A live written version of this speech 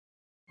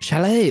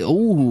Chalet.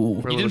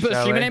 Ooh. You didn't put a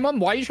streamer chalet. name on?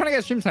 Why are you trying to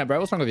get a stream tonight, bro?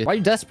 What's wrong with you? Why are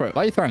you desperate?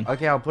 Why are you throwing?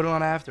 Okay, I'll put it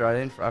on after.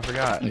 I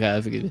forgot. Okay,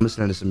 I forgive you. I'm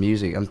listening to some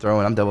music. I'm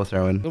double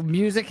throwing. The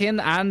music in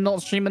and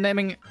not streamer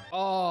naming.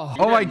 Oh.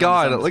 Oh my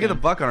god, look at the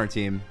buck on our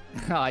team.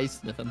 Ah, he's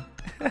sniffing.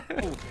 Oh,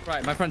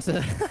 right, my friend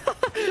said.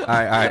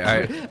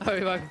 Alright. I'll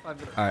be back in 5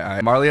 minutes.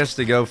 Alright. Marley has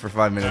to go for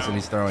 5 minutes and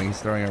he's throwing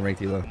a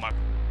ranked elo. Oh my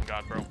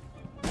god, bro.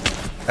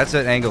 That's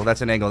an angle.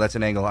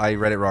 I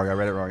read it wrong.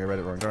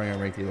 Throwing a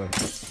ranked elo.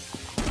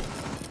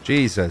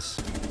 Jesus.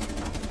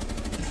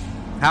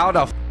 How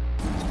the f—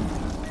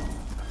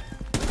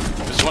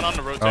 There's one on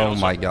the road. Oh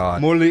my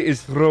god. Marley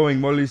is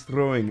throwing.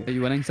 Are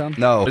you winning, son?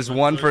 No. There's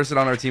one person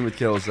on our team with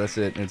kills. That's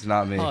it. It's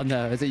not me. Oh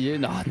no, is it you?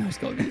 No, it's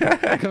got me.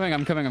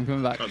 I'm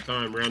coming back. Cut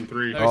time, round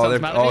 3.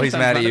 No, He's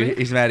mad at you.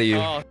 He's mad at you.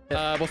 Oh,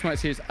 what's my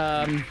excuse?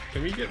 Can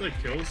we get like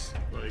kills?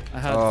 Like,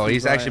 Oh,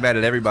 he's actually mad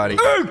at everybody.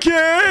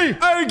 Okay,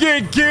 I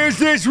get kills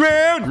this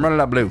round. I'm running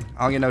up blue.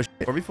 I don't get no shit.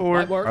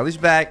 4v4. Marley's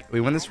back. We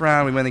win this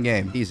round. We win the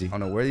game. Easy. I don't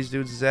know where these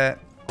dudes is at.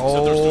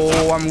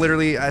 Oh, I'm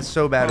literally. That's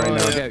so bad right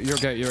now. You're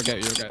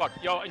good. Fuck,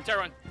 yo, in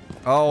Terran.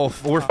 Oh,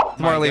 we're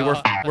Marley. We're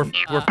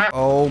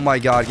oh my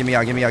god. Give me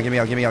out.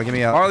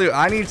 Marley,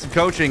 I need some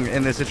coaching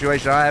in this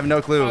situation. I have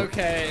no clue.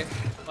 Okay.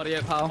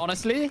 Audio, pal.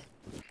 Honestly,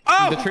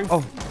 Oh! the truth.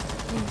 Oh.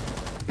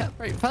 Yeah,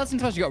 right, first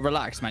and first, you got to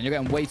relax, man. You're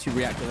getting way too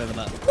reactive over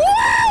that.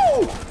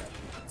 Woo!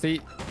 See,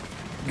 you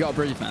got to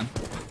breathe, man.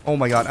 Oh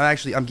my god. I'm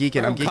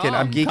geeking. I'm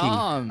geeking.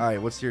 Calm. All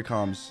right, what's your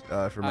comms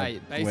for my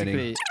Basically.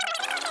 winning?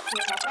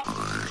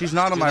 She's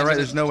not on my right.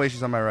 There's no way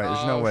she's on my right.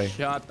 There's no way.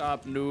 Shut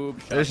up,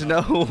 noob. There's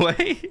no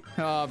way.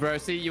 Oh, bro.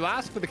 See, you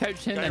ask for the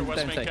coaching Got your and West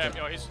don't main take camp. it.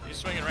 Yo, he's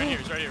swinging right here.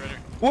 He's right here.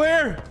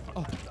 Where?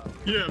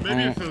 yeah,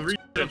 maybe if the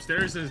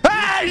upstairs is.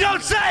 Hey,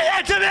 don't say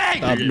that to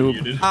me!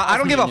 Noob. I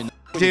don't give a f,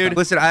 dude.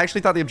 Listen, I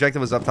actually thought the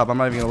objective was up top. I'm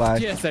not even gonna lie.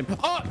 Yeah, same.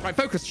 Oh, right,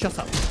 focus. Shut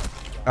up.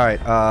 All right.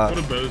 What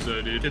a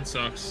bozo, dude. It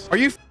sucks. Are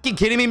you fucking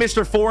kidding me,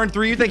 Mr. 4 and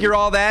 3? You think you're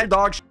all that?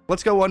 Dog shit.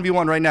 Let's go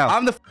 1v1 right now.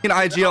 I'm the fucking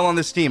IGL on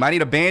this team. I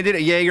need a bandit,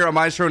 a Jaeger, a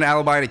Maestro, an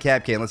Alibi, and a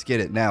Cap Can. Let's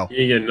get it now. You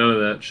ain't getting none of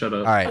that. Shut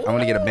up. All right, I'm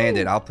gonna get a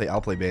bandit. I'll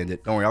play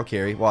bandit. Don't worry, I'll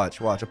carry.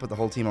 Watch. I'll put the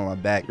whole team on my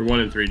back. We're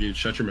 1 and 3, dude.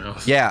 Shut your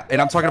mouth. Yeah, and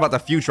I'm talking about the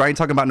future. I ain't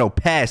talking about no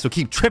past. So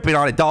keep tripping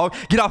on it, dog.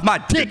 Get off my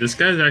dick. Dude, this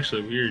guy's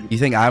actually weird. You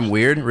think I'm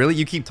weird? Really?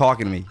 You keep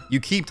talking to me. I'm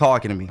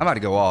about to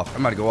go off.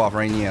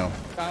 right now.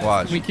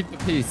 Watch. We keep the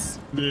peace.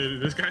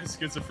 Dude, this guy's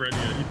schizophrenia.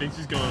 He thinks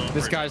he's going off.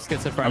 This right guy's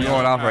schizophrenic. I'm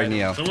going off right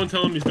now. Someone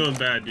tell him he's doing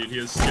bad, dude. He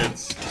has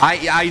skits.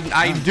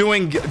 I'm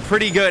doing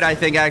pretty good, I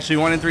think, actually.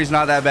 1 and 3 is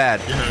not that bad.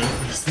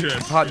 Yeah.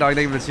 Hot dog,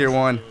 thank you for tier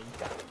 1.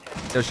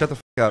 Yo, shut the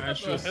f up.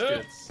 Actual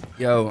skits.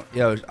 Yo,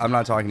 I'm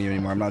not talking to you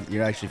anymore.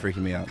 You're actually freaking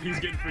me out. He's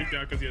getting freaked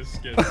out because he has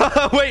skits.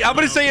 Wait, I'm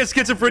gonna say he has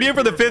schizophrenia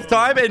for the 5th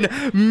time,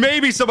 and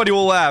maybe somebody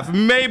will laugh.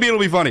 Maybe it'll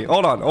be funny.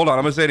 Hold on. I'm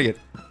gonna say it again.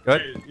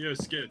 Good. Hey, yo,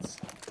 skits.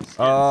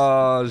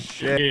 Oh, You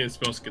shit. can't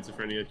spell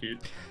schizophrenia, dude.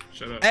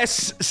 Shut up.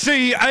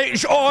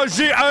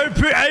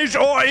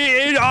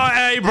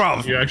 SCHRZOPHRENIA,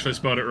 bruv. You actually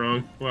spelled it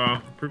wrong.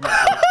 Wow. Prove my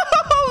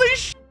Holy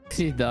shit.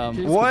 He's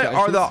dumb. What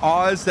are the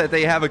odds that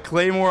they have a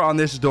claymore on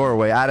this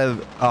doorway out of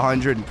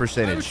 100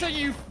 percentage? Oh, shit,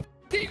 you.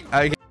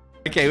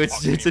 Okay,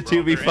 it's a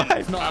 2v5.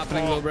 It's not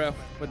happening, little bro.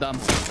 We're done.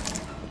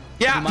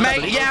 Yeah,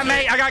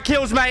 mate. I got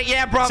kills, mate.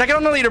 Yeah, bro. Second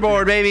on the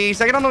leaderboard, baby.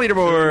 Second on the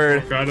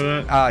leaderboard. Proud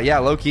of that? Yeah,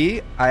 low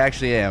key. I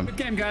actually am. Good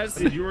game, guys.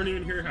 Dude, you weren't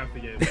even here half the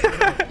game.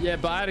 Yeah,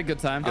 but I had a good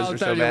time. Those I'll are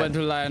tell so you bad. when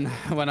to land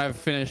when I've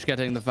finished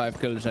getting the 5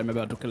 kills I'm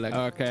about to collect.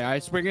 Okay, I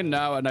spring in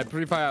now and I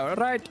pre-fire.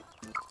 Right.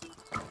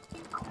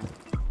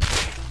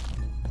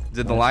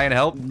 Did the lion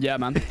help? Yeah,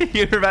 man.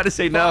 You were about to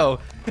say no.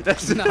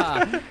 That's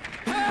Nah.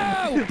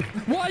 Help!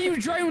 Why are you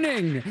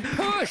droning?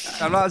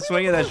 Push! I'm not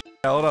swinging that shit.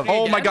 Hold up.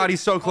 Oh my god,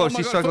 he's so close. Oh my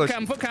He's God, so close.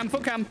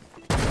 Foot cam.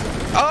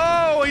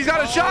 Oh, he's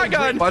got a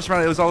shotgun. great. Watch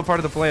my. It was all part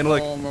of the plan.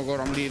 Look. Oh my god,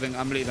 I'm leaving.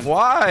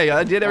 Why?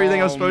 I did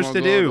everything I was Oh supposed my to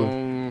God, do.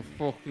 oh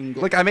fucking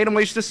God. Look, I made him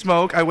waste the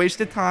smoke. I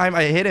wasted time.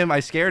 I hit him.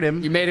 I scared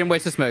him. You made him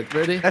waste the smoke,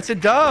 really? That's a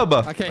dub.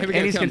 Okay, here we go.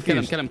 And he's Kill him,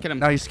 confused. kill him.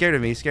 No, he's scared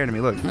of me. He's scared of me.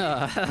 Look.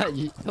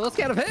 You're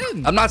scared of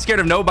him. I'm not scared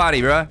of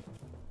nobody, bruh.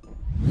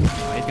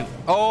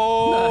 Oh.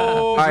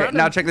 All right, running.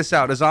 now check this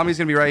out. The zombie's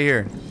gonna be right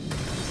here.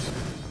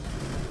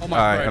 Oh my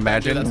All right, God,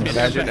 imagine. that's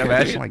me.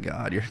 Oh my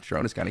god, your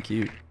drone is kind of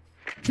cute.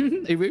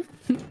 Every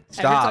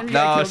Stop. time you No,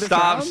 get killed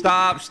stop, this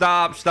stop.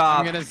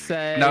 I'm gonna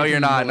say. No,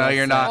 you're not. No,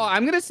 you're not. Oh,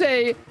 I'm gonna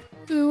say.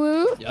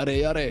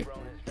 Yare.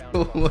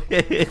 What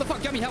the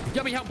fuck? Yummy help.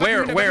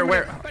 Where?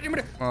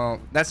 Oh,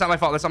 that's not my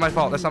fault.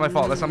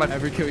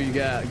 Every kill you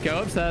get.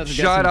 Go upstairs and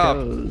Shut get some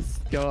up. kills.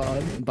 Go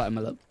on. Bite my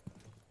lip.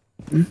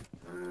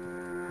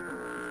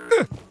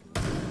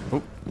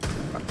 Oh.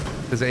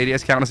 Does the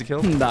ADS count as a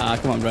kill? Nah,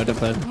 come on, bro. Don't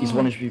play. He's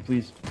 1 HP,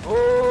 please.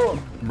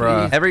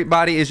 Bruh.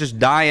 Everybody is just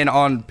dying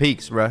on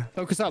peaks, bruh.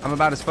 Focus up. I'm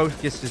about as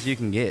focused as you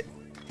can get.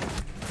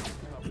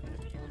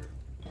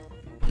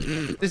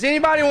 Does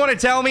anybody want to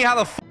tell me how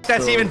the f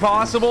that's even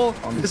possible?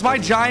 Is my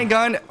giant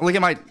gun... Look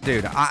at my...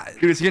 Dude,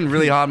 it's getting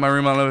really hot in my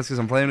room. I don't know if it's because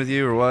I'm playing with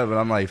you or what, but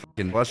I'm like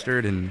fucking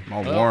flustered and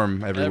all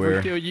warm everywhere.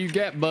 Every kill you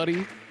get,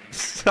 buddy.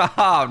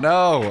 Stop,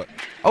 no.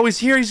 Oh, he's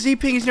here. He's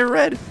Z-ping. He's near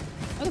red.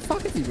 How the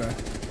fuck is he, bro?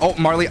 Oh,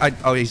 Marley.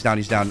 Oh, he's down.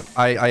 He's down.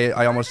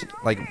 I almost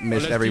like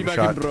missed every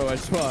shot. Bro, I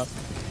swear.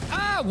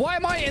 Ah, why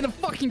am I in the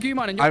fucking goo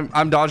mine?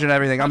 I'm dodging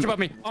everything. Above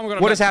me. Oh my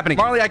God, what is happening?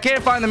 Marley, I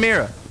can't find the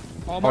mirror.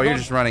 Oh, you're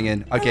just running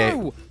in. Okay.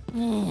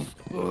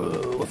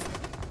 No.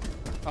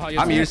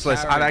 I'm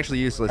useless. I'm actually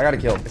useless. I gotta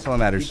kill. That's all that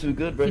matters. You're too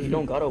good, bro. You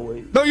don't gotta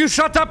wait. No, you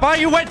shut up. Why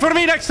you wait for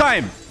me next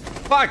time?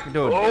 Fuck,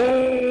 dude.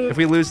 If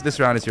we lose this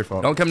round, it's your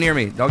fault. Don't come near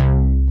me.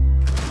 Don't.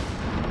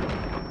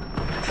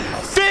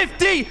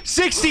 50,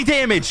 60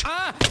 damage.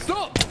 Ah,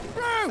 stop.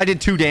 Bro. I did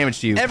 2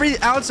 damage to you. Every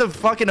ounce of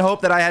fucking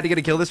hope that I had to get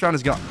a kill this round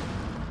is gone.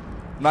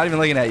 I'm not even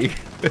looking at you.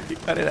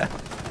 Cut it out.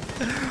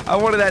 I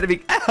wanted that to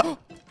be. Ow.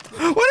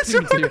 What is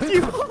wrong with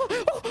you?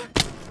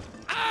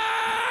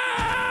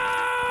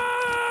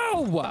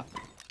 Ow!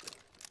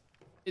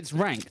 It's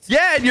ranked.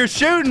 Yeah, and you're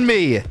shooting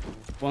me.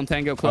 One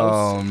tango close.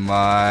 Oh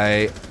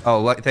my.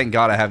 Oh, thank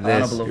God I have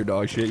this. You're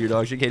dog shit. You're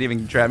dog shit. Can't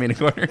even trap me in a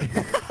corner.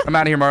 I'm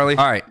out of here, Marley.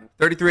 All right.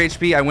 33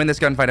 HP. I win this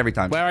gunfight every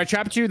time. Where I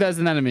trapped you, there's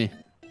an enemy.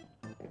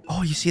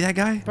 Oh, you see that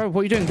guy? Bro,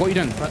 what are you doing? What are you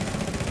doing?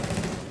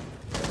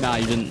 Nah,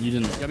 you didn't. You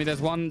didn't. I mean,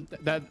 there's one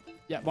that.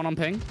 Yeah, one on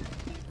ping.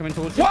 Coming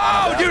towards you.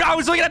 Whoa, dude, I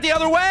was looking at the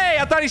other way.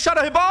 I thought he shot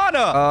a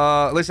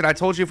Hibana. Listen, I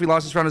told you if we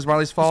lost this round, it's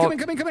Marley's fault.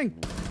 Coming.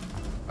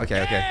 Okay.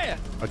 Yeah.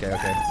 Okay.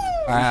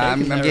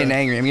 I'm getting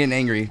angry. I'm getting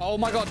angry. Oh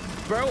my God,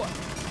 bro.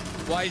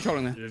 Why are you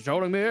trolling me? You're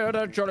trolling me.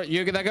 They're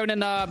going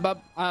in,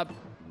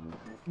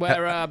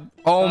 where,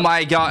 Oh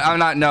my God. I'm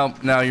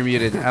not. No, you're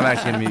muted. I'm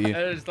actually gonna mute you.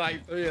 There's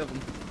like 3 of them.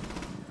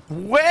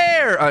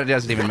 Where? Oh, it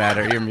doesn't even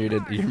matter. You're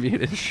muted. You're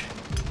muted.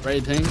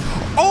 Rating.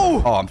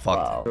 Oh, I'm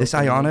fucked. Wow. This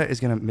Ayana is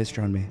gonna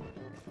misdrone me.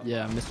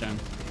 Yeah, misdrone.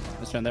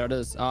 There it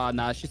is.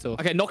 Nah, she saw.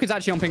 Okay, Knock is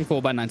actually on ping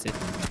 4 by 90.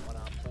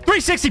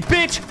 360,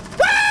 bitch.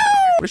 Woo!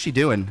 What is she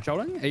doing?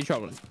 Trolling? Are you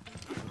trolling?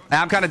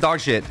 I'm kind of dog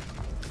shit.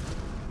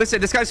 Listen,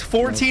 this guy's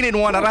 14-1.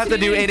 I don't have to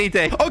do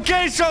anything.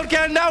 Okay,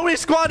 Shotgun, now we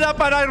squad up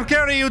and I'll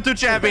carry you to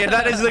champion.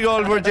 That is the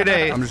goal for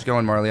today. I'm just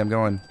going, Marley. I'm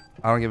going.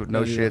 I don't give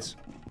no shits.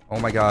 Oh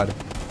my God.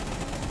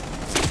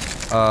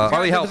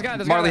 Marley, help.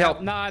 Marley,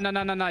 help.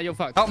 Nah, you're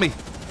fucked. Help me.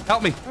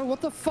 Oh,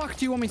 what the fuck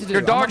do you want me to do?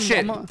 You're dog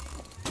shit.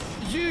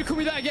 You call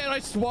me that again, I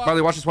swear.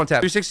 Marley, watch this one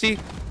tap. 360.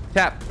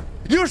 Tap.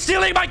 You're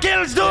stealing my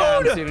kills,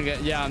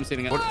 dude! Yeah, I'm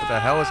stealing it. What the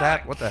hell is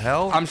that? What the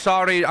hell? I'm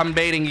sorry, I'm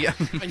baiting you.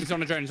 He's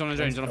on a drone. He's on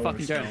a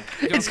fucking drone.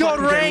 It's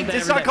called ranked.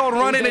 It's not called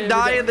running and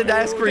dying. The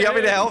desk for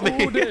Yumi to help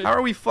me. How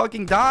are we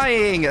fucking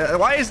dying?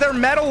 Why is there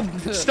metal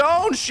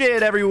stone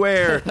shit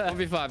everywhere?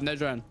 1v5, no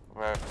drone.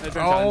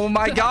 Oh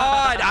my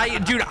God.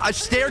 Dude,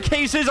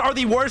 staircases are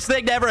the worst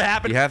thing to ever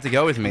happen. You have to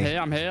go with me.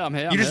 I'm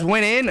here. You just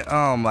went in?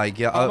 Oh my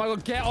God. Oh my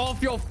God, get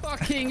off your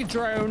fucking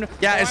drone.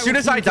 Yeah, as soon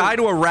as I die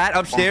to a rat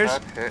upstairs.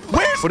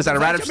 What is that, a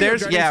rat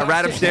upstairs? Yeah, a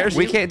rat upstairs.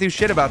 We can't do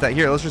shit about that.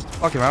 Here, let's just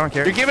fuck him. I don't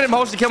care. You're giving him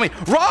host to kill me.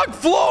 Wrong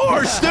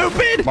floor,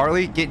 stupid.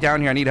 Marley, get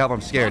down here. I need help. I'm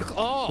scared.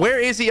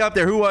 Where is he up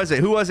there? Who was it?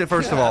 Who was it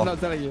first of all? I'm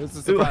not telling you. It's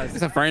a surprise.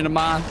 It's a friend of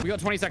mine. We got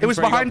 20 seconds. It was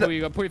behind the...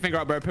 Pull your finger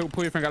up, bro.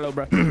 Pull your finger out, little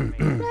bro.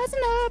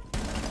 Rising up.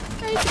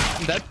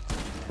 I'm dead.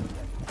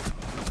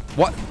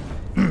 What?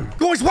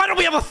 Guys, why don't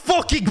we have a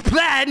fucking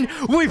plan?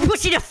 We're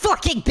pushing a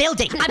fucking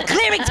building. I'm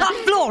clearing top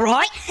floor,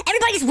 right?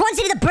 Everybody just runs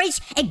into the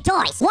breach and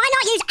dies. Why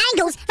not use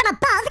angles from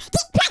above,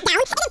 get back down,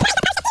 and then press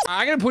the pressure?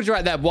 I'm gonna put you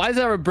right there. Why is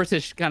there a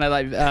British kind of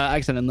like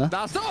accent in there?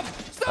 Nah, stop!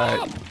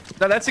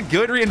 No, that's a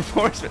good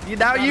reinforcement.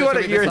 Now you want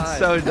to hear it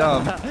so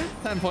dumb.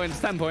 10 points.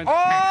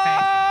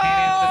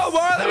 Oh,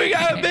 Marley, we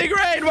got a big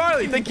raid,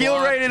 Marley. The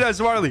kill raided us,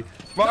 Marley.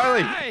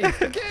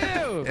 Nice.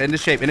 In the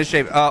shape.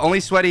 Only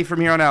sweaty from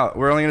here on out.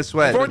 We're only gonna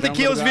sweat. For the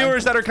kills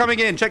viewers that are coming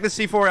in, check the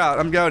C4 out.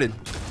 I'm goaded.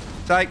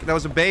 Psych, that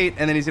was a bait,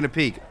 and then he's gonna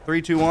peek.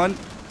 3, 2, 1.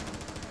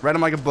 Read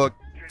him like a book.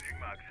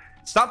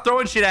 Stop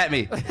throwing shit at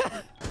me.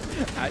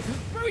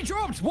 Bro, he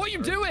dropped. What are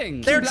you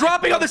doing? They're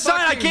dropping on the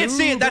side. I can't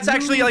see it. That's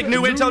actually like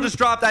new intel just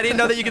dropped. I didn't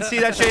know that you could see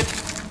that shit.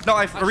 No,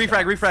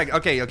 refrag.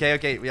 Okay.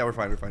 Yeah, we're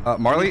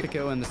fine. Marley. We need to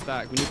kill in the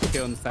stack.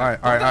 All right.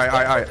 All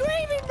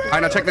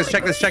right, now check this.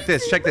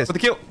 For the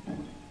kill.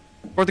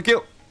 For the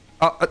kill.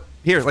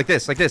 Here, like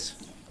this.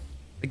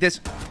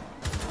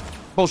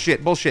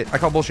 Bullshit. I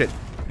call bullshit.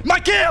 My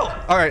kill!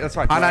 All right, that's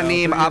fine.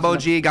 Ananim,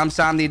 aboji,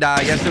 gamsamnida,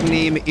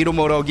 yesumnim,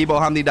 irumoro, gibo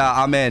hamnida,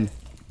 amen.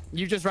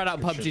 You just read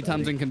out PUBG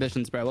terms and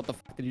conditions, bro. What the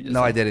fuck did you just say?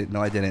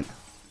 No, I didn't.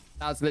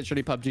 That's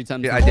literally PUBG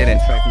terms. Yeah, I didn't.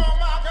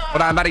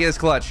 But I'm about to get this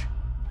clutch.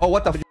 Oh,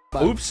 what the f?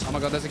 Oops. Oh my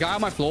God, there's a guy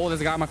on my floor.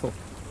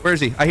 Where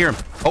is he? I hear him.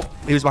 Oh,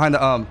 he was behind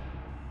the,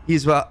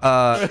 he's, pulled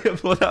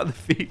out the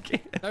feed can.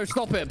 No,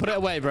 stop it. Put it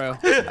away, bro.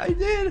 I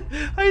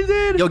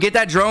did. Yo, get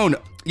that drone.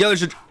 Yo,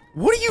 there's a...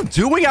 What are you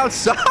doing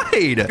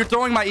outside? You're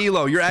throwing my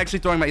elo. You're actually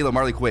throwing my elo.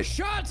 Marley, quit.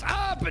 Shut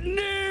up,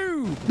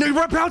 no. No, you're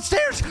up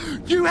downstairs.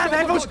 You have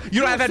headphones. You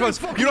don't have headphones.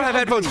 You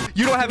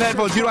don't have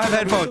headphones. You're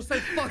so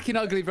fucking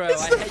ugly, bro.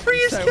 It's the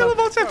freest kill of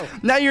all time.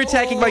 Now you're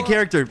attacking my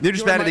character. You're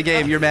just bad at the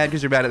game. You're mad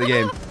because you're bad at the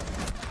game.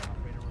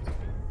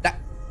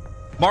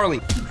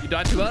 Marley. You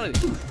died too early.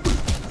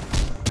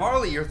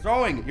 Marley, you're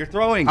throwing.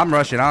 I'm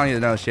rushing. I don't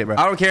even know shit, bro.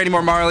 I don't care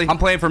anymore, Marley. I'm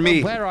playing for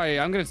me. Where are you?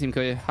 I'm gonna team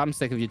kill you. I'm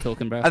sick of you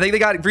talking, bro. I think they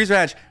got freezer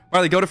hatch.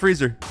 Marley, go to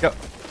freezer. Go.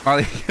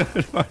 Marley,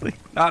 Marley,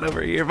 not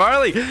over here.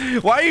 Marley,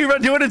 why are you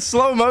doing it in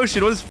slow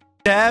motion? What's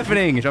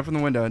happening? Jump from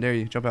the window. I dare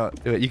you. Jump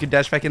out. Do it. You can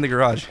dash back in the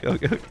garage. Go,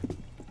 go.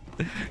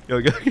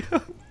 Go, go,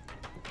 go.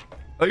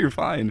 Oh, you're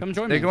fine. Come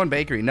join me. They're going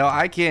bakery. No,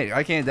 I can't.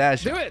 I can't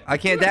dash. Do it. I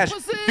can't Do it, dash.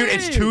 pussy. Dude,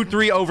 it's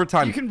 2-3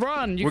 overtime. You can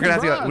run. We're gonna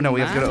have to go. No,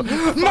 we have to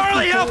go.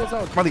 Marley,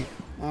 help! Marley.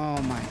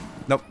 Oh my.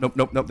 Nope, nope,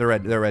 nope, nope. They're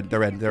red. They're red. They're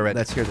red. They're red.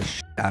 That scared the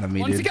shit out of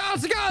me, dude. Let's go.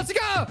 Let's go. Let's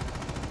go.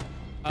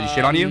 Did he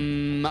shit on you?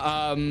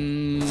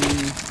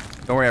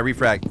 Don't worry, I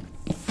refrag.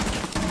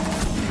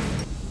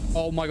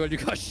 Oh my god, you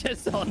got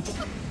shit on.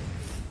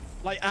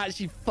 Like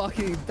actually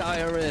fucking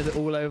diarrhea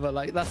all over.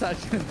 Like that's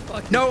actually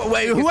fucking. No,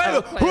 wait,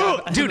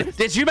 dude,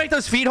 did you make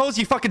those feed holes,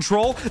 you fucking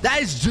troll?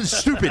 That is just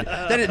stupid.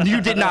 You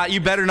did not. You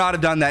better not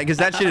have done that because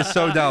that shit is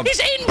so dumb. He's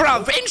in,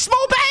 bruv. In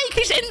small bake.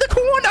 He's in the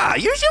corner.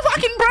 Use your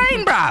fucking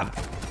brain, bruv.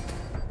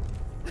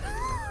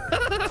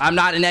 I'm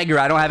not an Edgar.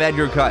 I don't have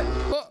Edgar cut.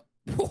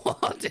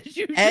 What did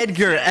you?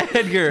 Edgar,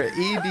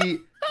 ED,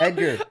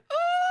 Edgar.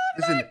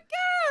 Listen,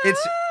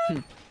 it's.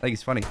 I think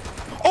it's funny.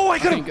 Oh, I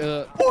could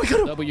have. Oh, I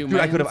could have. Dude,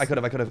 I could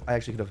have. I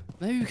actually could have.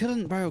 No, you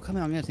couldn't, bro. Come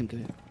here, I'm gonna team kill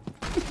you.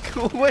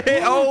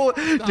 Wait, oh,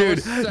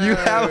 dude, you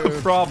have a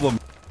problem.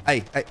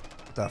 Hey, what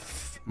the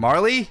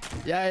Marley?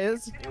 Yeah, it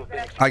is.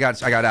 I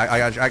got.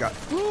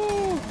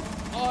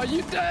 Oh,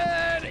 you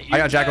dead. I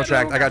got Jackal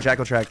tracked. I got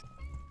Jackal tracked.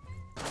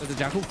 There's a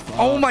Jackal.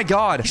 Oh my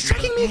god. He's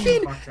tracking me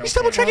again. He's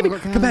double tracking me.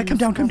 Come back. Come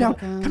down. Come down.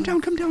 Come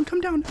down. Come down.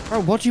 Come down.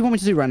 Bro, what do you want me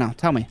to do right now?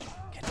 Tell me.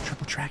 I'm getting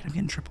triple tracked. I'm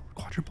getting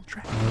quadruple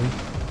tracked.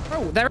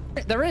 Bro,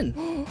 they're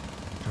in.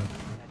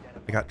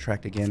 I got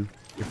tracked again.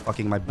 You're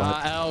fucking my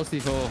butt.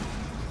 LC4.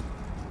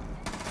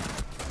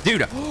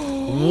 Dude,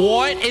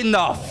 what in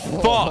the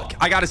fuck?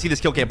 I gotta see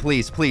this kill cam,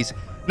 please, please.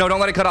 No,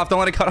 don't let it cut off. Don't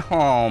let it cut off.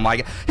 Oh my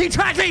god. He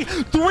tracked me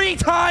 3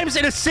 times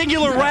in a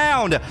singular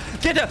round.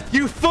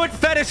 You foot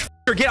fetish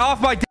f***er. Get off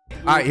my dick.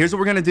 All right, here's what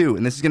we're gonna do.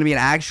 And this is gonna be an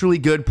actually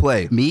good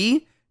play.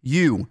 Me,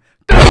 you.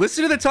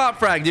 Listen to the top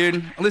frag,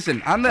 dude.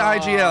 Listen, I'm the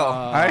IGL.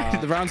 All right.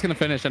 The round's gonna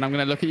finish and I'm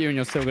gonna look at you and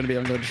you're still gonna be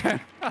on good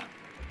track.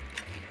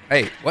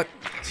 Hey, what?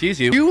 Excuse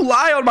you. You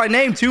lie on my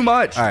name too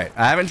much. All right,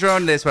 I haven't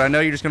drawn this, but I know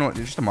you're just a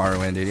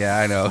Morrowind, dude. Yeah,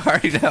 I know. I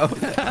already know.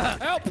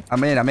 Help!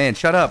 I'm in.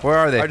 Shut up. Where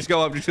are they? All right, just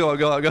go up. Just go up.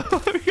 Go.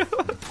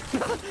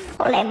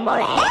 Mole,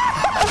 mole.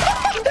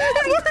 It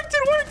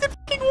worked. It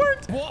fucking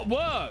worked. What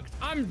worked?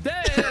 I'm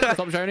dead.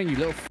 Stop joining, you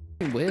little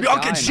f***ing weird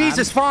Okay, guy,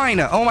 Jesus, fine.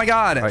 Oh my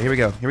god. All right, here we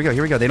go.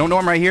 They don't know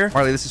I'm right here.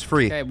 Marley, this is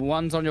free. Okay,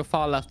 one's on your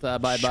far left there.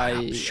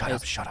 Bye. Shut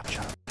up.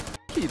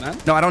 You, man.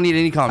 No, I don't need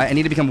any comms. I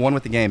need to become one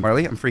with the game.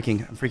 Marley, I'm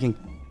freaking.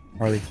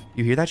 Marley,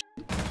 you hear that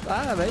shit?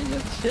 Ah, man,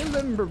 you're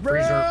chilling, bro.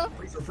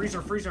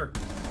 Freezer.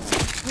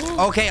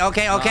 Okay,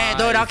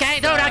 dude.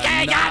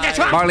 Okay, got this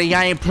one. Marley,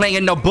 I ain't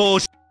playing no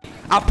bullshit.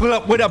 I pull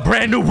up with a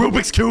brand new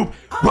Rubik's Cube.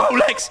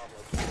 Rolex.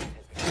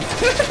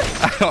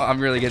 I'm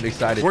really getting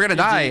excited. We're gonna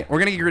die. We're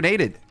gonna get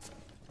grenaded.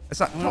 That's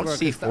not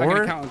C4. I'm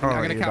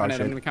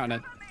gonna count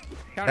it.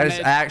 That is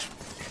actually.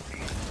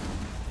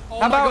 Oh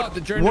How about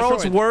God, the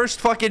world's destroyed. worst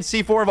fucking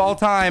C4 of all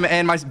time,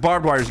 and my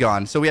barbed wire's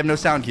gone, so we have no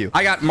sound cue.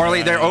 I got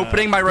Marley. They're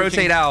opening my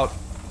rotate out.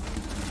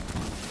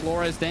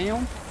 Flores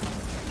down.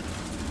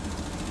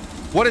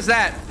 What is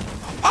that?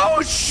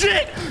 Oh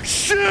shit!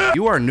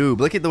 You are a noob.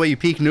 Look at the way you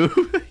peek, noob.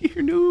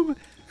 You're noob.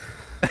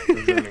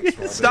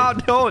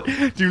 Stop! Don't.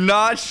 Do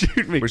not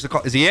shoot me. Where's the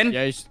call? Is he in?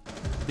 Yeah, he's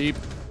deep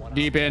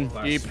in.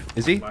 Deep.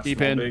 Is he?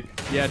 Deep in.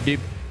 Yeah,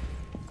 deep.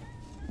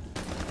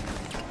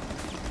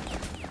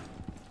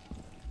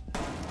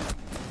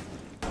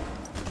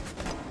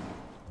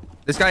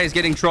 This guy is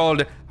getting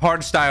trolled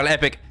hard style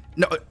epic.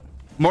 No,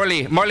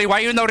 Morley, why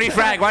you no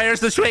refrag? Why is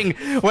the swing?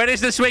 Where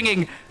is the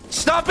swinging?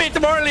 Stop it,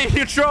 Morley!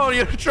 You're trolling.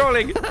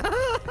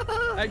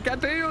 I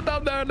can't hear you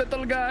down there,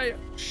 little guy.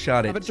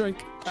 Shut it. Have a drink.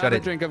 Shut have it. a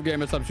drink of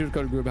Gamer Substitute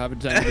Code Group. Have a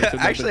drink.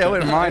 Actually, I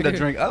wouldn't mind a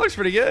drink. That looks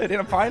pretty good. In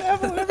a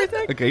pineapple and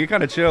everything. Okay, you're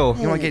kind of chill.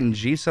 You want getting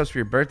G-subs for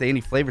your birthday? Any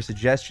flavor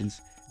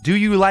suggestions? Do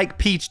you like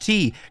peach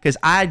tea? Because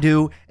I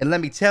do. And let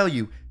me tell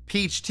you,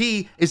 peach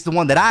tea is the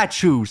one that I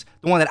choose.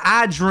 The one that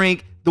I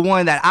drink. The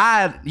one that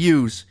I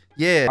use.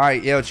 Yeah. All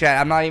right, yo,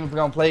 chat. I'm not even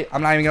gonna play.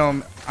 I'm not even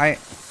gonna. I'm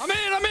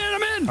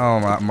in. Oh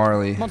my,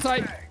 Marley. I'm on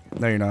site.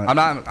 No, you're not. I'm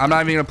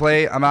not even gonna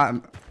play. I'm not.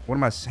 What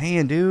am I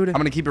saying, dude? I'm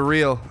gonna keep it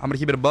real. I'm gonna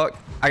keep it a buck.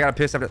 I got a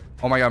piss after.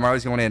 Oh my god,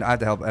 Marley's going in. I have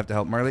to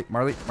help. Marley,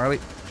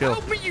 chill.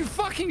 Help me, you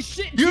fucking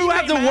shit. You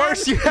have the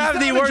worst. You have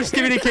the worst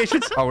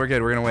communications. Oh, we're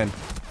good. We're gonna win.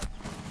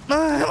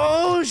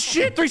 Oh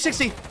shit,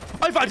 360.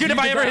 Dude, if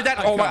I ever hit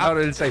that, oh my, I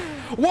didn't say.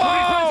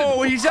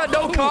 Whoa, he's got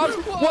no comms.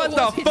 What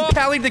the fuck?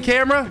 Tallied the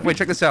camera. Wait,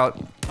 check this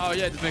out. Oh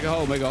yeah, just make a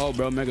hole,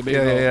 bro. Make a big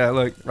hole. Yeah.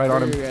 Look, right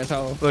on him.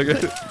 Asshole. Look.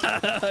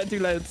 2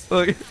 leads.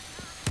 Look.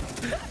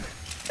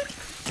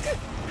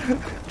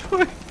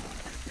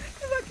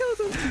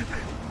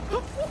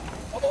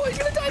 Oh, he's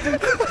gonna die.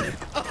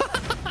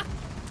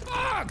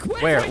 Fuck.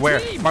 Where?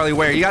 Marley,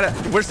 where? You gotta.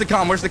 Where's the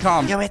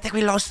comm? Yo, I think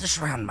we lost this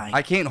round, mate.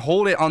 I can't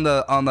hold it on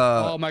the.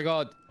 Oh my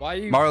god. Why are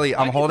you? Marley,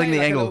 I'm holding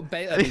the angle.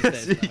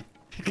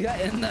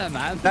 Get in there,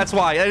 man. That's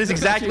why. That is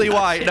exactly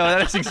why. No,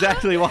 that is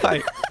exactly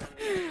why.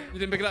 You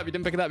didn't pick it up. You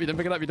didn't pick it up. You didn't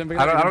pick it up. You didn't pick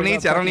it I up. don't need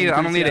it. I don't need it.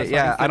 I don't need it.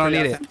 Yeah, I don't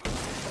need it.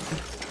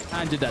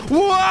 And you're dead.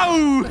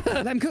 Whoa!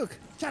 Let him cook.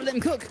 Chat, let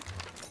him cook.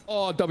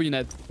 Oh, W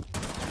Ned.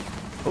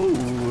 Ooh,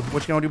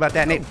 what you gonna do about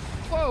that, Nate?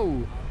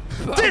 Whoa.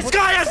 This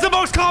guy has the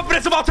most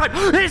confidence of all time.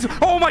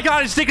 Oh my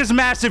God, his stick is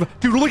massive.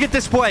 Dude, look at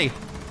this play.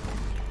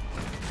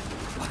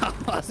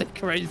 That's a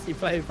crazy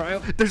play, bro.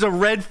 There's a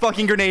red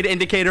fucking grenade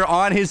indicator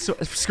on his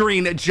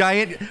screen, a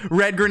giant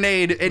red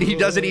grenade, and he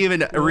doesn't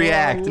even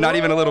react, not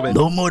even a little bit.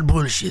 No more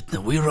bullshit.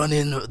 We run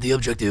in the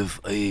objective.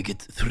 I get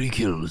 3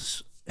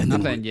 kills. And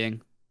I'm then playing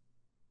Ying.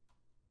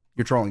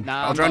 You're trolling.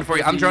 Nah, I'm droning for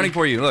you. I'm droning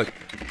for you. Look.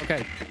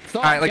 Okay.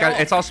 Stop. All right, like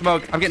it's all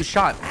smoke. I'm getting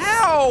shot.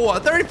 Ow!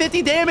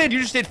 50 damage. You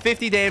just did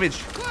 50 damage.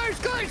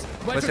 Close.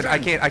 Listen, I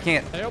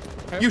can't. Help.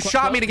 You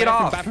shot me to get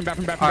off. Bathroom.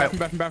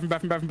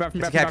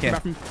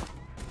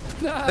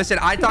 Listen,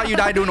 I thought you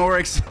died to an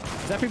Oryx.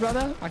 Zeppy,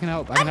 brother, I can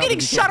help. I'm getting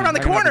shot around the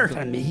corner.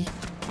 Me?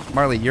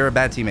 Marley, you're a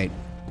bad teammate.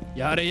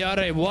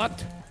 Yada,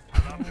 what?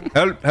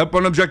 Help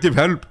on objective.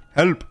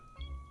 Help.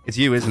 It's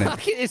you, isn't it?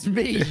 Fuck it, it's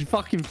me, you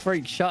fucking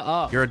freak. Shut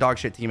up. You're a dog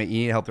shit teammate.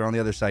 You need help. They're on the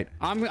other side.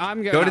 I'm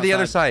going Go to the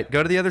other side.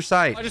 Go to the other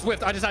side. I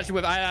just actually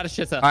whipped. I had a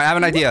shitter. All right, I have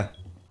an idea.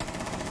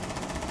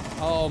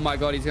 Oh my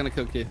God, he's gonna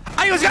cook you.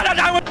 I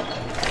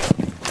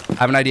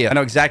have an idea. I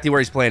know exactly where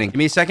he's planning. Give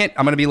me a second.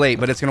 I'm gonna be late,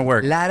 but it's gonna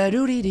work. La da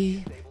doo dee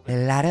dee.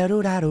 La da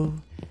doo da doo.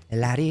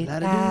 La dee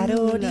da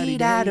doo dee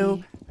da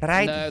doo.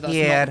 Right no, that's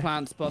here. not a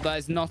plant spot. That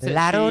is not it.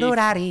 La doo doo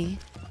da dee.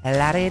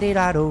 La dee dee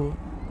da doo.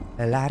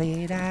 La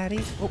dee da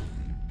dee.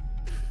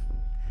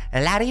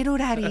 La dee doo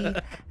da dee.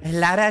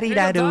 La da dee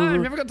da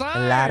doo.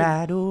 La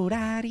da doo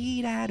da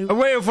dee da doo. I'm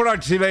waiting for our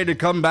teammate to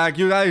come back.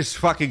 You guys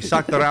fucking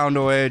sucked the round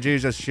away.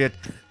 Jesus shit.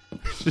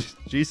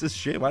 Jesus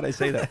shit. Why'd I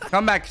say that?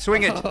 Come back.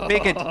 Swing it.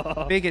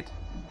 Fake it.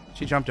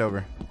 She jumped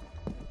over.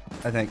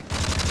 I think.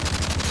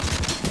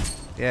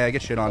 Yeah,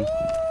 get shit on.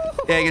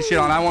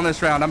 I won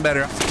this round. I'm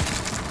better.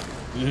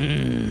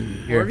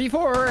 Here.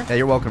 4v4. Yeah,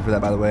 you're welcome for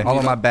that, by the way. All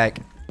on my back.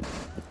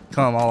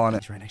 Come all on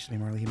it. He's right next to me,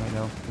 Marley. He might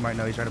know.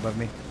 He's right above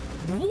me.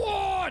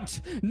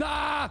 What?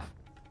 Nah.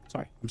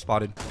 Sorry. I'm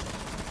spotted.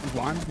 He's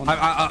blind.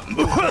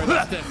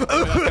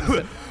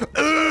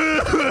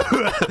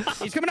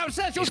 He's coming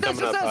upstairs. Your steps.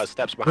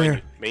 Steps behind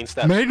you. Main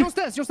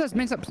steps. Your stairs.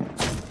 Main steps.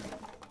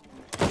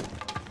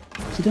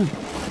 What's he doing?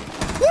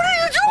 What are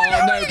you doing?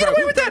 Oh, no, Get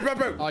away with that,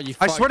 bro. Oh, you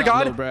I swear to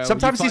God, bro.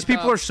 sometimes these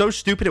people are so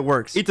stupid it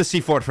works. Eat the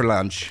C4 for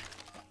lunch.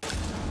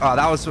 Oh,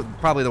 that was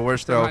probably the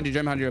worst throw.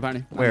 Behind you,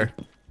 apparently. Where?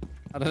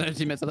 I don't know,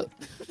 teammates.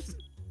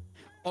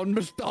 On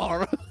the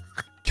star.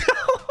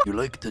 You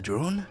like the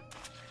drone?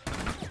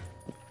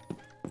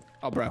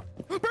 Oh, bro.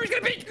 Bro's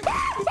gonna peek!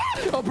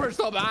 Oh, bro,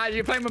 stop.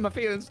 You're playing with my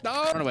feelings.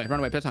 No. Run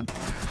away, piss on. Yummy.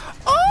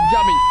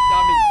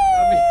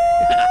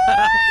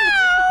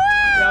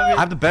 I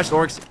have the best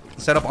orcs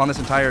set up on this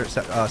entire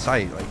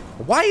site. Like,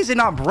 why is it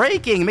not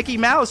breaking? Mickey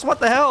Mouse, what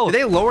the hell? Did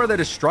they lower the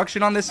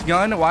destruction on this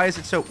gun? Why is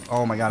it so...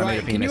 Oh my God, I made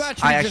a penis.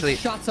 Can you actually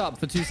just shut up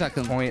for 2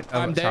 seconds?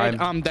 I'm dead.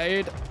 I'm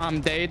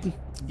dead.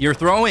 You're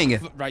throwing.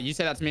 Right, you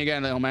say that to me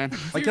again, little man.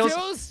 My kills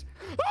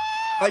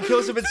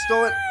have been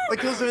stolen. My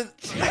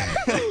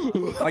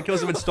kills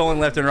have been stolen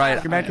left and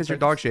right. You're mad because you're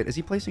dog shit. Is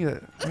he placing a...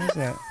 What is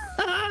that?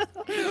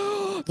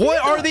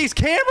 What are these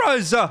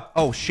cameras?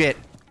 Oh, shit.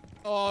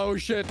 Oh,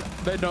 shit.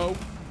 They know.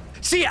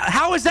 See,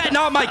 how is that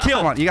not my kill?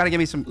 Come on, you gotta give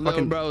me some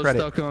fucking bro credit.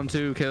 Stuck on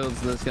 2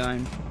 kills this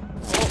game.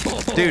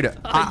 Dude,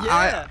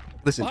 yeah.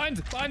 Listen.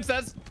 Behind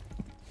says.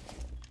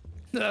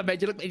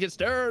 Made you look like you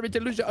stir, made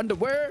you lose your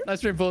underwear.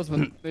 Nice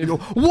reinforcement.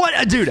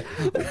 What, dude?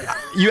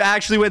 You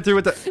actually went through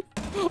with the...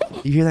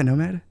 You hear that,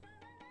 Nomad?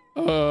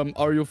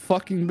 Are you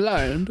fucking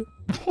blind?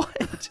 What?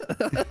 It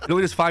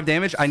only does 5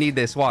 damage. I need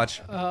this.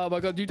 Watch. Oh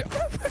my God, you.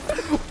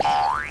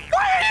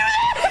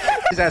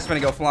 His ass gonna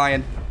go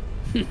flying.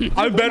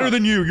 I'm better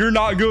than you. You're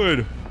not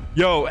good.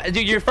 Yo,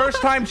 dude, your first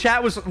time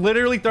chat was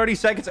literally 30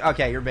 seconds.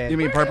 Okay, you're banned. You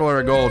mean purple or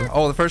a gold?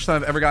 Oh, the first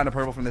time I've ever gotten a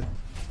purple from this.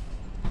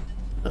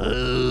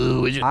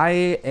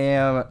 I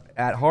am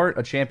at heart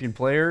a champion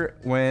player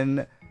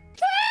when...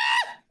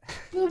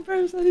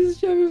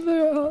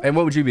 And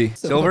what would you be?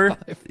 Silver?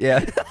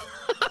 Yeah.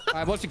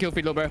 Alright, watch your kill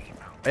feed, little bro.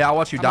 Yeah, I'll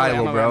watch you die,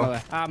 little bro.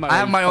 I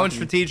have my own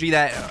strategy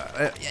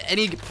that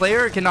any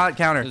player cannot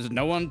counter.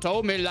 No one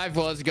told me life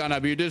was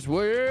gonna be this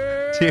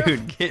way.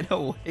 Dude, get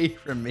away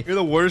from me. You're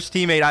the worst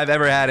teammate I've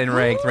ever had in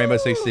ranked Rainbow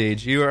Six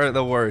Siege. You are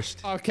the worst.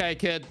 Okay,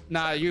 kid.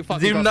 Nah, you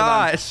fucking do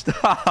not.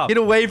 Stop. Get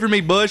away from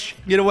me, Bush.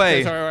 Get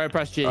away. Okay, sorry, I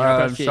pressed G.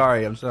 I'm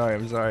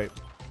sorry.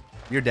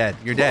 You're dead.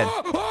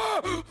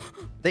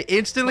 They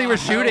instantly were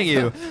shooting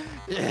you.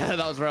 Yeah,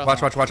 that was rough.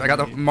 Watch. I got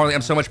the Marley.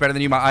 I'm so much better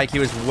than you. My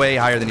IQ is way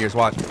higher than yours.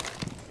 Watch.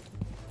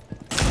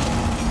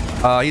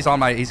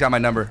 He's got my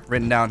number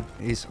written down.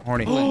 He's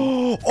horny.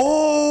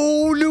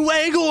 Oh, new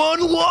angle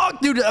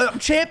unlocked, dude.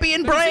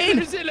 Champion brain.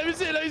 Let me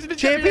see.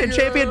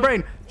 Champion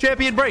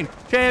brain.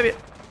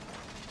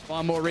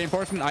 One more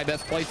reinforcement. I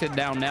best place it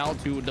down now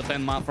to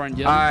defend my friend.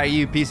 All right,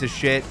 you piece of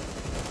shit.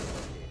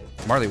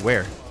 Marley,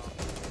 where?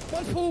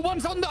 One's pool,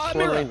 one's on the One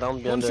mirror. laying down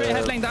One behind straight the-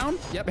 ahead laying down.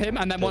 Yep, him.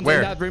 And then one's Where?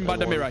 in that room by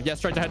the mirror. Yeah,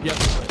 straight ahead.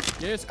 Yes.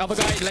 Yes, other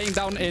guy laying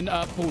down in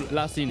pool.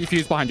 Last scene.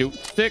 Defuse behind you.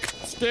 Stick.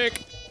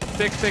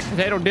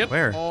 Potato dip.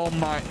 Where? Oh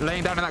my.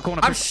 Laying down in that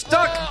corner. I'm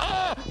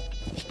stuck.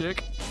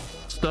 Stick.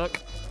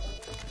 Stuck.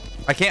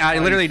 I can't. I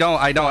literally don't.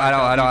 I don't.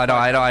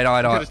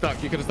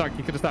 You could have stuck.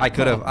 You could have stuck. I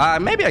could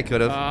have. Maybe I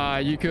could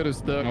have. You could have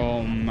stuck.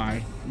 Oh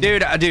my.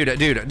 Dude. Why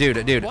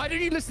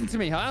didn't you listen to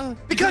me, huh?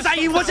 Because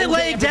he wasn't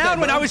laying down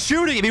when I was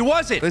shooting him. He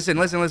wasn't. Listen.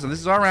 This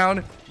is our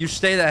round. You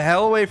stay the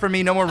hell away from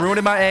me. No more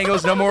ruining my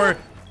angles. No more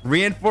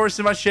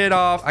reinforcing my shit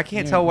off. I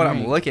can't tell what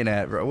I'm looking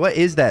at, bro. What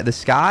is that? The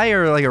sky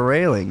or like a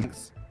railing?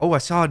 Oh, I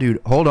saw a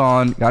dude. Hold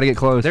on. Gotta get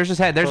close. There's his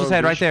head. There's his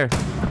head right there.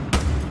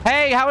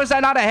 Hey, how is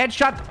that not a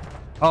headshot?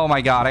 Oh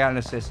my god, I got an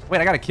assist. Wait,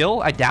 I got a kill?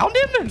 I downed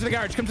him? Come to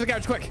the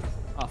garage, quick.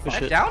 Oh,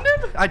 I downed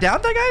him? I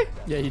downed that guy?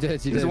 Yeah, you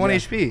did. He's 1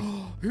 HP.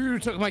 Who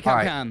took my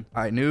cap can?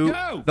 I knew.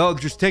 Go! No,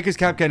 just take his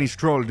cap can. He's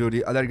troll,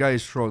 dude. That guy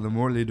is troll. The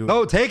more they do.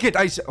 No, take it.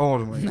 Oh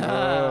my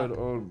god.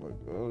 Oh my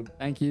god.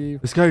 Thank you.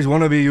 This guy's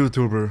wannabe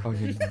YouTuber.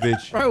 Fucking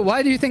bitch. Bro,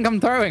 why do you think I'm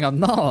throwing? I'm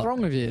not. What's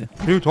wrong with you?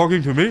 Are you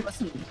talking to me?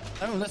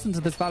 Don't listen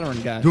to this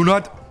Valorant guy. Do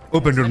not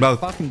open your mouth.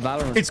 Fucking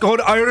Valorant. It's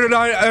called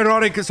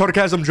ironic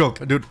sarcasm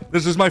joke. Dude,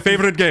 this is my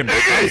favorite game.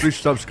 Please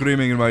stop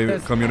screaming in my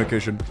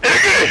communication.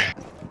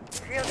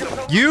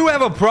 You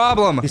have a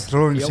problem. He's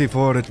throwing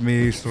C4 at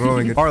me. He's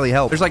throwing it. Marley,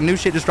 help. There's like new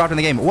shit just dropped in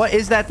the game. What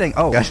is that thing?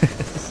 Oh.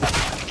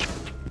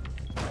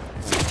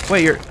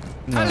 Wait, you're...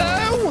 No.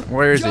 Hello?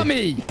 Where is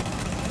Yummy. he?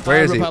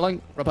 Where is he?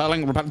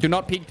 Repelling. Do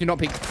not peek.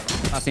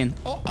 Last in.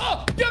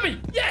 Oh, Yummy.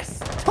 Yes.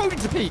 Told you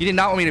to peek. You did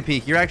not want me to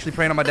peek. You're actually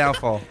preying on my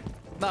downfall.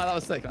 No, that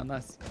was sick, man.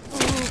 Nice.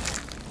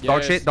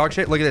 Dog shit.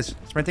 Look at this.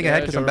 Sprinting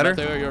ahead because I'm better.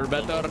 You're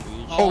better.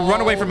 Oh, run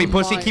away from me,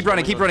 pussy. my Keep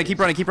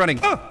running.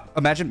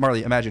 Imagine.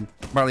 Marley, imagine.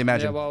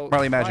 Yeah, well,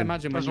 Marley, imagine.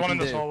 There's one in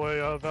this hallway,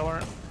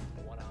 Valorant.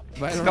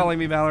 He's calling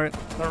me Valorant.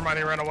 Never mind,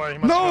 he ran away. He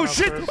must No, have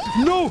shit. gone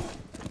upstairs. No.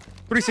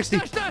 360.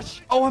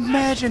 Dash. Oh,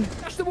 imagine.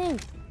 Dash the wall.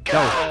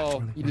 No.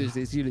 Oh, you lose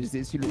this.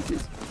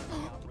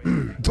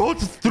 Don't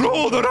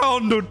throw the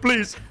round, dude,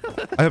 please.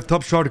 I have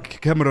top shot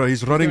camera.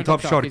 He's running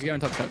top shot. He's going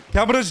top shot.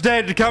 Camera's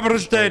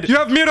dead. You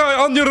have mirror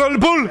on your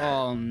bull.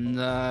 Oh,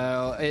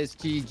 no. It's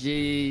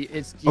GG.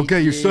 It's GG.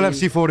 Okay, you still have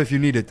C4 if you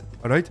need it.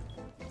 All right?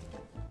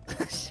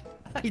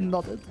 He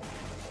nodded.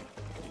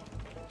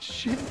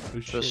 Shit.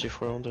 Just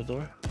C4 on the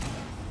door.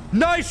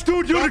 Nice,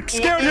 dude. You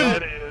scared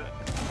him.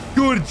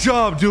 Good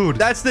job, dude.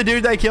 That's the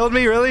dude that killed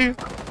me, really?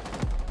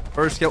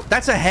 First kill.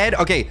 That's a head.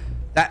 Okay.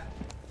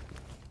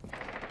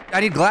 I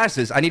need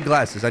glasses. I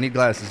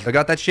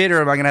got that shit, or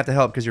am I gonna have to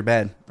help because you're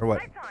bad? Or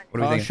what? What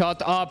are we thinking?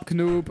 Shut up,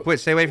 Knoob. Wait,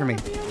 stay away from me.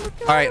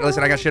 All right,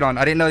 listen, I got shit on.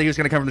 I didn't know that he was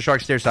gonna come from the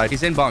shark stair side.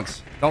 He's in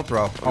bunks. Don't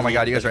throw. Oh my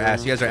god, you guys are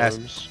ass.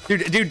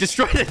 Dude,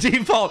 destroy the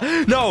default.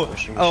 No.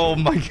 Oh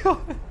my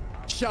god.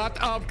 Shut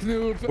up,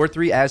 Knoob.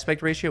 4:3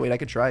 aspect ratio. Wait, I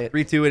could try it.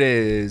 3:2 it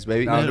is,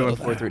 baby. No, I'm doing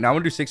 4:3. Now I'm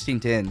gonna do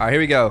 16:10. All right, here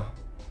we go.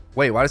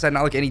 Wait, why does that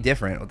not look any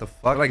different? What the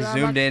fuck? Like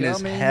zoomed in as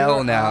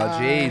hell now.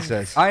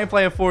 Jesus. I ain't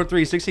playing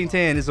 4:3.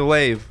 16:10 is the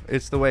wave.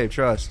 It's the wave.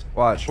 Trust.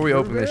 Watch. Before we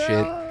open this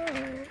shit.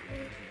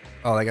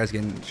 Oh, that guy's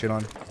getting shit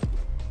on.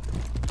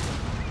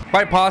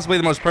 Quite possibly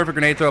the most perfect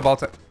grenade throw of all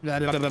time.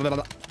 What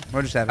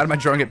just happened? How did my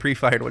drone get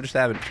pre-fired? What just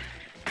happened?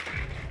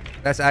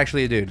 That's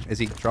actually a dude. Is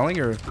he trolling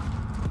or?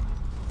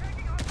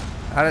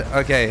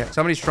 Okay,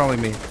 somebody's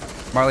trolling me.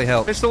 Marley,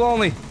 help. Pistol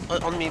only.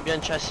 On me,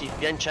 behind chassis.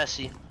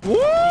 Woo!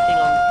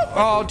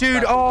 Oh,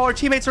 dude. Oh, our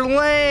teammates are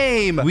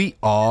lame. We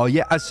are.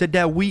 Yeah, I said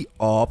that we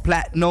are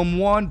platinum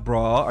 1,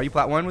 bro. Are you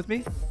plat 1 with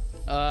me?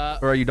 Or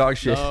are you dog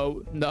shit?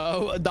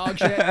 No, dog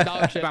shit.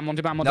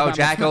 No,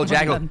 Jackal.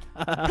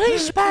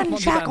 Please ban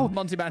Jackal.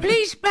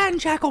 Please ban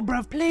Jackal,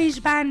 bruv. Please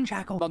ban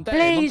Jackal.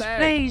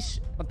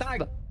 Please.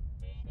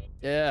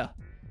 Yeah.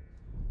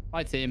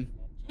 My team.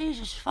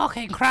 Jesus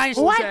fucking Christ.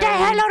 What the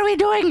hell are we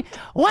doing?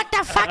 What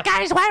the fuck,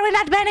 guys? Why are we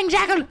not banning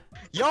Jackal?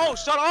 Yo,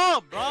 shut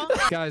up, bro.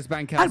 Guys,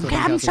 ban Castle.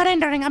 I'm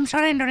surrendering.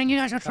 You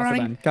guys are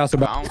trolling. Castle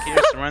ban. I don't care.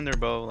 Surrender,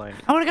 bro. Like.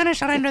 Oh, we're gonna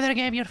surrender the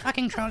game. You're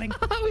fucking trolling.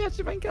 We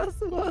actually ban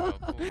Castle.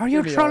 Are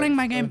you trolling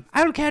my game?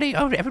 I will carry.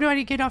 Oh,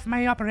 everybody get off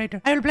my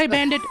operator. I will play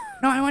Bandit.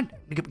 No, I want.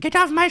 Get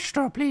off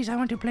Maestro, please. I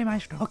want to play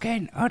Maestro.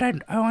 Okay,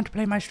 alright. I want to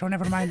play Maestro.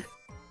 Never mind.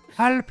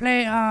 I'll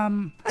play.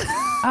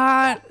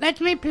 Let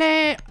me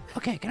play.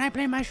 Okay, can I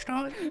play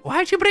Maestro?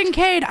 Why'd you bring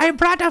Cade? I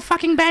brought a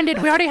fucking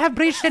Bandit. We already have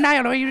Breach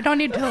Denial. You don't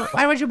need to.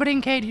 Why would you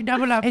bring Cade? You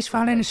double up. Ace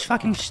Fallen is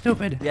fucking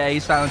stupid. Yeah,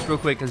 he's silenced real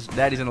quick because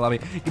Daddy's in the lobby.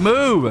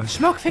 Move!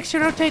 Smoke, fix it,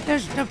 rotate.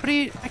 There's the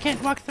pre. I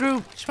can't walk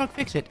through. Smoke,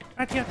 fix it.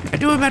 Right here. I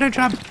do a better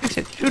job. Fix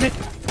it. Shoot it.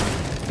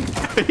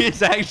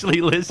 He's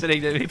actually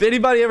listening to me. If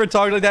anybody ever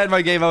talked like that in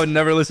my game, I would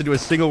never listen to a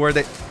single word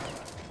they...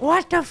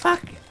 What the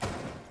fuck?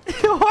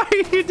 Why are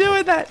you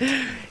doing that?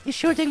 He's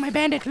shooting my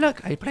Bandit.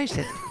 Look, I placed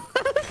it.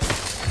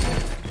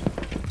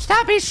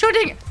 Stop, he's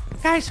shooting!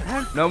 Guys,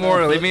 no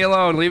more. Leave me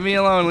alone.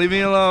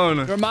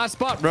 You're my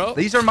spot, bro.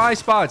 These are my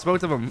spots,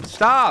 both of them.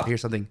 Stop.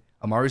 Here's something.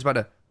 Amaru's about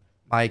to...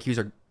 My IQs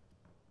are...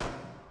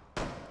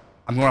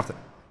 I'm going off the...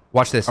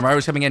 Watch this.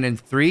 Amaru's coming in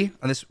 3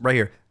 on this right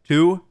here.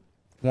 2,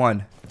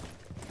 1.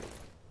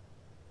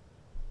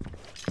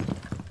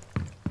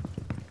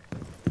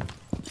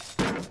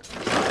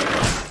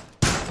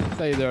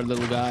 Stay there,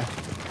 little guy.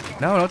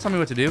 No, don't tell me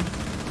what to do.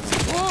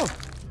 Whoa!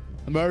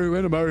 Amaru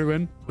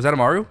win. Was that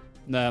Amaru?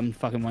 No, I'm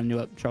fucking one you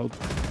up, troll.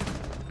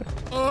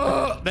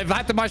 Oh, they've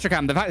hacked the Maestro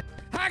cam. They've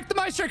hacked the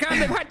Maestro cam.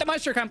 They've hacked the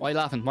Maestro cam. Why are you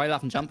laughing? Why are you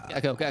laughing, chump?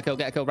 Get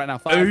a kill right now.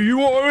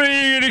 You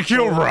already get a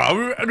kill,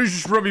 bro. And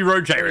just rub me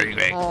rotating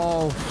thing.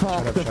 Oh,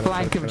 fuck. The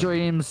flank of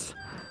dreams.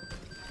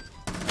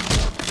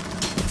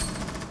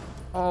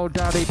 Oh,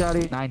 daddy.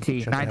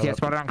 90. I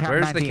spotted on cam.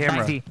 Where's 90, the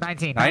camera?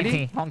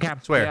 90 on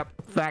cam. Swear. Yep.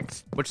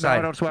 Facts. Which side?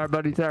 No, don't swear,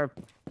 buddy. There.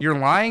 You're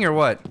lying or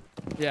what?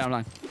 Yeah, I'm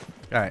lying.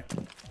 All right.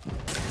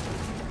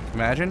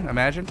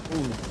 Imagine.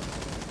 Ooh.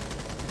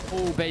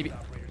 Oh, baby.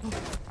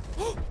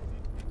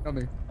 Got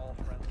me.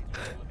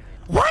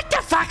 What the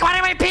fuck? Why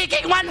am I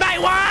peeking one by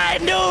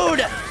one,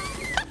 dude?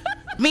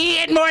 Me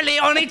and Morley,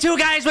 only 2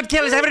 guys with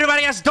kills.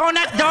 Everybody else,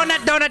 donut.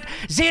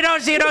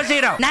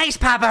 0. Nice,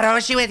 Papa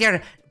Roshi, with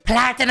your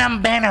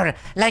platinum banner.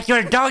 Like you're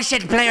a dog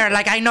shit player.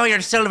 Like I know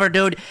you're silver,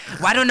 dude.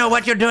 I don't know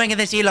what you're doing in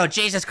this elo.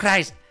 Jesus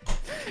Christ.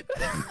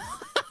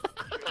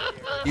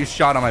 You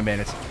shot on my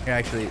bandits. You're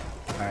actually...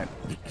 All right.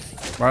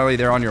 Marley,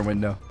 they're on your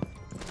window.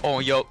 Oh,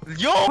 yo.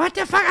 What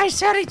the fuck? I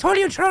said I told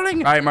you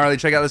trolling. All right, Marley,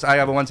 check out this. I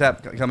have a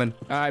 1-tap coming.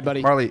 All right,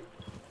 buddy. Marley.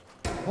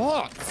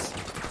 What?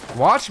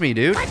 Watch me,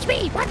 dude. Watch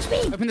me.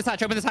 Open this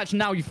hatch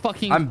now, you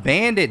fucking... I'm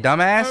bandit,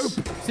 dumbass.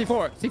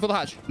 C4 the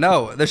hatch.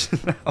 No, there's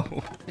no.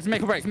 It's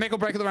make or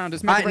break of the round.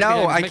 It's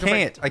No, I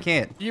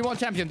can't. Do you want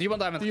champion? Do you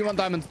want diamonds?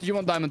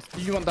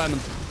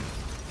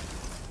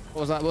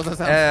 What was that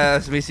sound?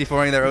 It's me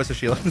C4ing their Osa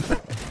shield.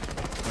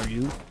 Are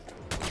you?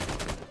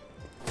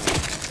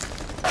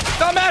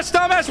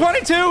 Dumbass, 1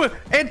 and 2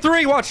 and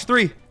 3. Watch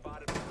 3.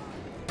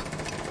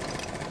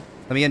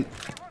 Let me in.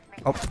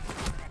 Oh.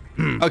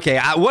 Okay,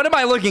 what am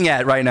I looking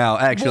at right now,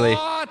 actually?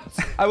 What?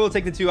 I will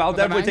take the 2. I'll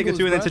definitely take the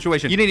 2 in that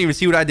situation. You didn't even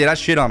see what I did. I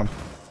shit on him.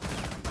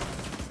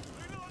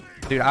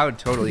 Dude, I would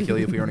totally kill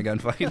you if we were in a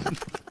gunfight.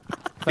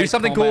 Do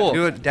something cool.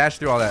 Do it. Dash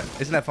through all that.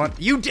 Isn't that fun?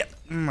 You did.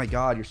 Oh my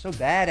god, you're so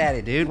bad at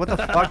it, dude. What the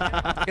fuck?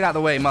 Get out of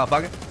the way,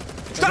 motherfucker.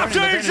 Stop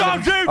shooting!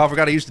 Oh, I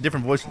forgot I used a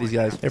different voice for these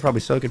guys. They're probably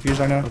so confused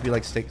right now. Hope you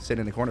like sitting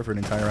in the corner for an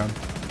entire round.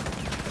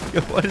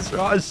 Yo, what is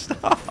wrong?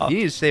 Stop. You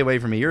need to stay away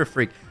from me. You're a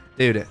freak.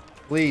 Dude,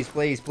 please.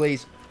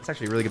 It's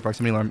actually a really good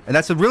proximity alarm. And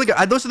that's a really good...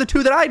 Those are the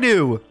 2 that I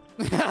do.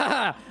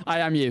 I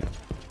am you.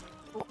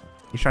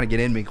 He's trying to get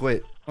in me.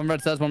 Quit. One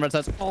red says. One is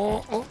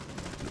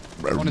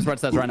red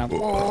says right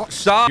now.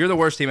 Stop. You're the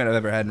worst teammate I've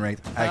ever had in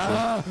ranked,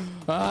 actually.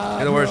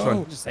 You're the worst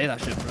one. Just say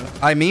that shit, bro.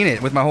 I mean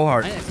it with my whole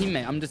heart. I ain't a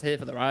teammate. I'm just here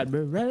for the ride,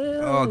 bro.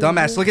 Oh,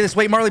 dumbass. Look at this.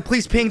 Wait, Marley,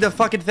 please ping the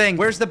fucking thing.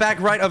 Where's the back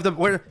right of the...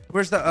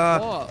 Where's the...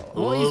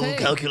 What are you saying?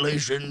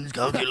 Calculation.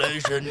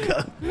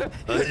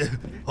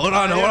 Hold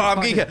on. I'm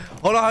geeking.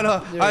 Hold on.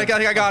 I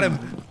got him.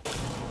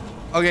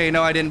 Okay,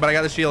 no, I didn't, but I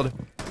got the shield.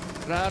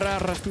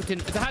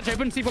 It's a hatch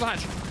open. See for the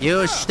hatch.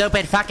 You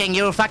stupid fucking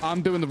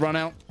I'm doing the run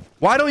out.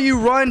 Why don't you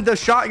run the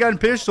shotgun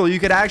pistol? You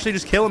could actually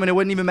just kill him and it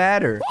wouldn't even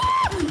matter.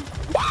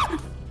 All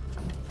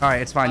right,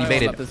 it's fine. You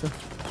baited.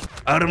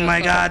 Oh my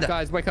god.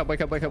 Guys, wake up.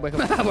 Where are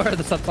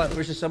the subtitles?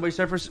 Where's the Subway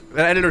Surfers?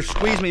 Editor,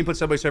 squeeze me and put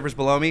Subway Surfers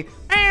below me.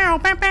 I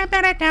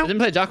didn't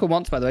play Jackal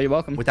once, by the way. You're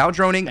welcome. Without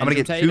droning, I'm going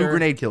to get 2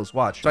 grenade kills.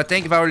 Watch. So I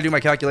think if I were to do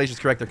my calculations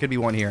correct, there could be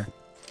 1 here.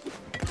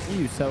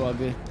 You so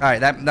ugly. All right,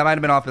 that might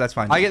have been off, but that's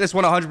fine. I get this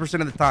one 100%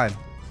 of the time.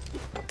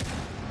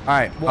 All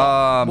right.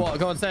 What?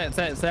 Go on, say it.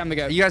 Say I'm the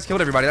go. You guys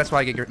killed everybody. That's why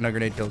I get no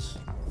grenade kills.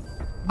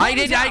 I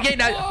get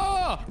that.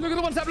 Oh, look at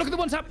the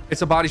one tap.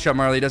 It's a body shot,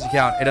 Marley. It doesn't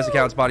count.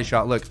 It's body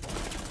shot. Look.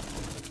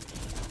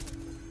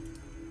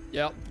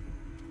 Yep.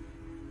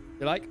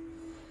 You like?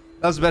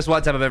 That was the best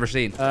one tap I've ever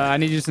seen. I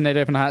need you to nade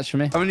open a hatch for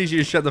me. I'm gonna need you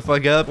to shut the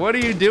fuck up. What are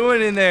you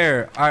doing in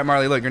there? All right,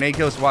 Marley, look, grenade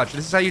kills. Watch.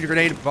 This is how you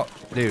grenade.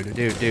 Dude.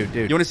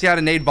 You want to see how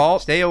to nade ball?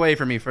 Stay away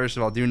from me, first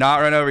of all. Do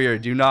not run over here.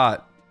 Do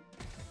not.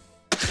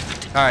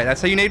 All right,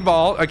 that's how you nade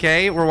ball.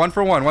 Okay, we're 1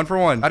 for 1. 1 for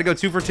 1. Gotta go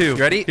 2 for 2. You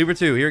ready? 2 for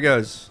 2. Here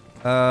goes.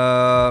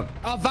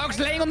 Valk's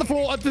laying on the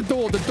floor at the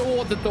door. The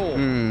door.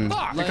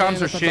 Your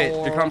comms are shit.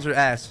 Your comms are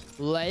ass.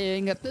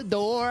 Laying at the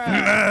door.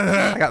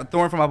 I got the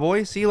thorn for my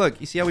boy. See,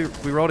 look. You see how we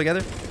roll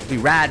together? We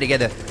ride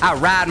together. I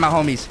ride my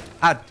homies.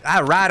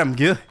 I ride them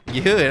good.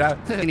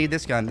 I need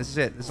this gun. This is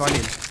it. This is all I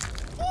need.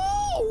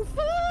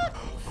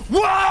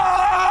 Whoa!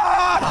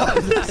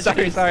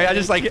 sorry. I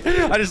just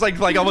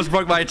like almost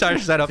broke my entire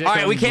setup. All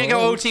right, we can't go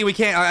OT. We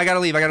can't. I gotta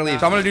leave. So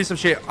I'm gonna do some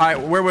shit. All right,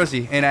 where was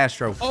he? In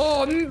Astro.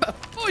 Oh,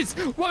 boys,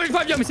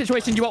 1v5 Yumi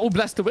situation. You are all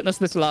blessed to witness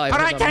this live. All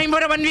right, time for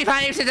a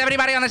 1v5 since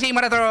everybody on the team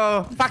wanna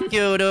throw. Fuck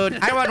you, dude.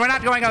 We're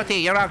not going OT.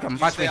 You're welcome.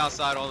 You stay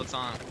outside all the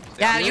time.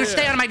 Yeah, you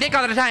stay on my dick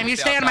all the time. You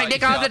stay on my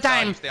dick all the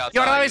time.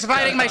 You're always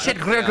fighting my shit,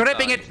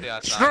 gripping it,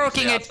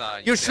 stroking it.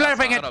 You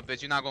slurping it. Shut up,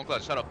 bitch. You're not gonna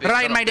clutch. Shut up, bitch.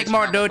 Ride my dick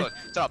more, dude.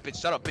 Shut up,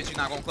 bitch. You're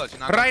not gonna clutch.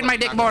 Ride my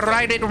dick more.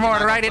 Ride it more.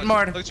 Ride it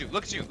more. Look at you.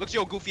 Look at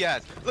your goofy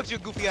ass.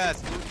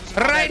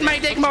 Ride my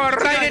dick more.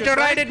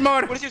 Ride it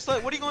more. What are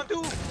you gonna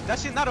do? That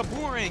shit's not a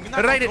boomerang. You're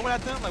not Ride gonna it. go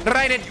at them. Like,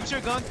 Ride it. Use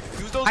your gun.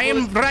 Use those I am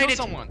bullets to ride kill it.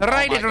 someone.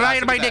 Ride Oh it. my Ride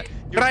gosh, my look at dick.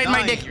 that. Ride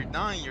my dick. You're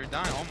dying.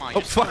 Oh my. Oh,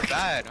 You're so fuck.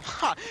 bad.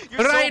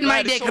 You're Ride so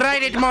my bad. dick. It's so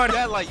Ride booty. it more. You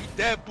dead, like you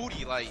dead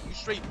booty. Like you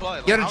straight butt.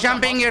 Like, You're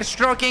jumping. You're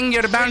stroking.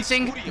 You're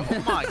bouncing. Booty.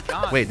 Oh my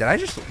god. Wait, did I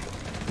just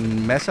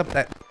mess up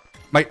that?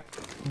 My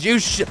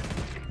juice,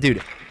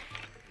 dude.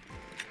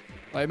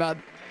 Wait,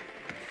 man.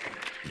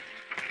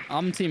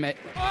 I'm teammate.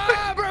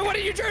 Oh, bro, what are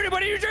you shooting?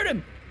 What are you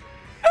shooting?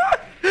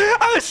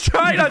 I was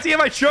trying not to get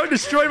my drone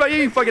destroyed by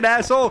you, you fucking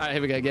asshole. All right,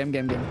 here we go.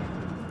 Game.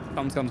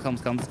 Comes.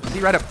 See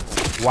right up.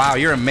 Wow,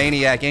 you're a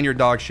maniac and you're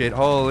dog shit.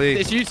 Holy.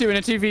 It's you two in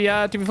a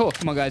 2v4.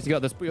 Come on, guys. You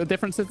got this. Put your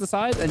differences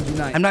aside and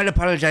unite. I'm not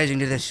apologizing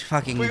to this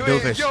fucking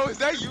doofus. Yo, is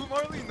that you,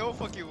 Marley? No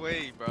fucking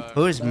way, bro.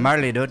 Who's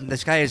Marley, dude?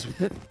 This guy is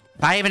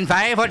 5 and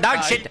 5 or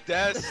dog shit.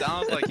 That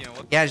sounds like him.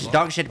 What Yeah, the it's fuck?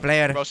 dog shit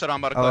player. Bro, shut up.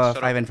 I'm about to Oh, clutch.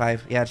 Shut 5 up. and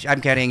 5. Yeah,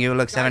 I'm carrying you.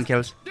 Look, 7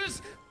 kills.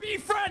 Just be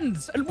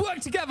friends and work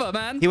together,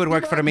 man. He would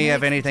work for me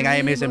if anything. I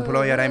am his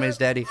employer. I'm his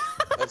daddy.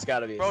 That's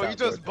gotta be. Bro, you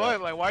just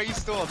butt. Like, why are you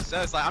still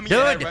obsessed? Like, I mean,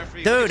 Dude,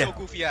 rent-free. dude. You're so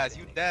goofy ass.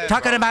 You dead.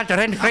 Talking bro. about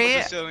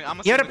rent-free,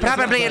 you're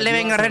probably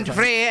living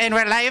rent-free in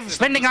real life,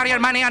 spending all your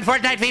money on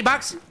Fortnite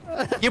V-Bucks.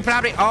 You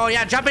probably... Oh,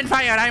 yeah, jump in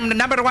fire. I'm the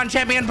 #1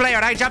 champion player.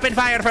 I jump in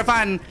fire for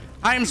fun.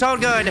 I'm so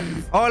good.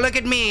 Oh, look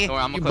at me. Don't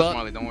worry, I'm gonna clutch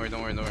Marley. Don't worry.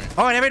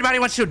 Oh, and everybody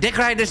wants to dick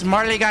ride this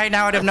Marley guy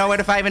now out of nowhere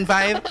to 5 and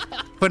 5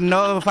 for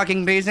no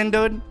fucking reason,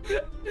 dude.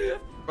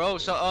 Bro,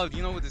 shut up.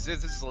 You know what this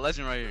is? This is a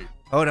legend right here.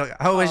 Oh, no.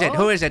 Who is it?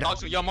 Who is it? Talk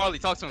to him. Yo, Marley,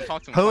 talk to him.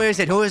 Who is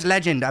it? Who is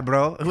legend,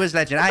 bro? Who is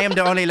legend? I am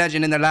the only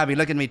legend in the lobby.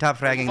 Look at me top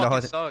fragging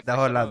the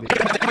whole lobby.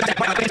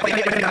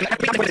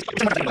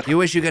 You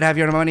wish you could have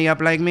your money up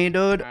like me,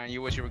 dude?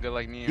 You wish you were good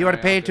like me. You are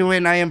paid to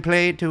win. I am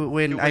played to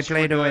win. I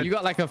play to win. You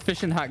got like a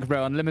fishing hack,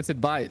 bro. Unlimited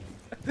bite.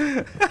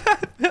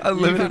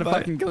 Unlimited You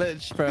fucking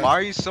glitch, bro. Why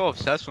are you so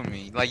obsessed with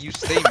me? Like, you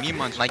stay meat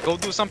munching. Like, go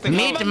do something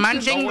Meat else.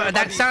 munching? Don't worry about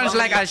That these sounds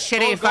like a brothers.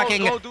 shitty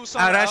fucking go do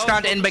something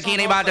restaurant else. in Go do something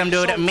Bikini else. Bottom, Like,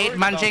 you're dude. so Meat worried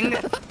munching?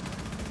 about it.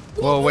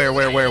 Whoa, where?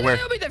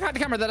 They've had the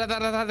camera. They've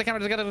had the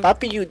camera.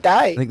 Papi, you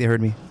die. I think they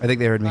heard me.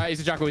 He's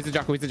a jackal. He's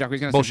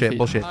gonna Bullshit, see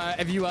bullshit.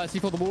 If you see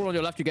for the wall on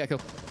your left, you get a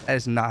kill. That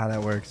is not how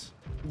that works.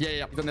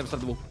 Yeah. He's on the other side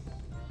of the wall.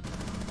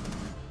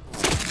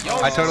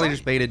 I totally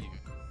just baited.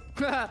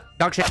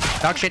 Dog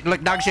shit.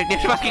 Look, dog shit. You're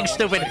fucking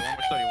stupid. One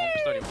more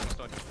study.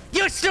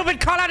 You stupid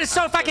call out is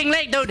so fucking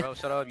late, dude. Bro,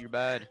 shut up. You're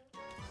bad.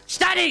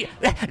 Study!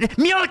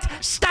 Mute!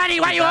 Study!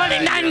 Why you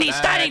holding 90?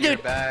 Study, dude!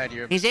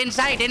 You're He's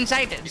inside.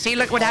 See,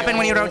 look what happened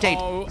when you rotate.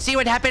 See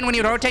what happened when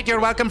you rotate? You're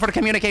welcome for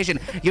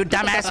communication. You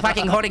dumbass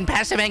fucking holding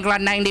passive angle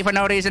on 90 for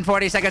no reason.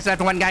 40 seconds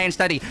left. One guy in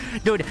study.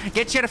 Dude,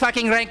 get your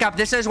fucking rank up.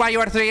 This is why you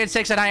are 3 and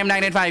 6 and I am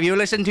 9 and 5. You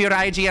listen to your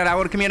IG or I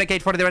will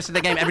communicate for the rest of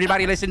the game.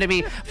 Everybody listen to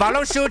me.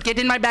 Follow suit. Get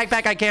in my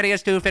backpack. I carry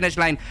us to finish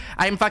line.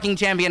 I'm fucking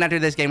champion after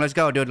this game. Let's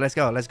go, dude. Let's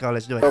do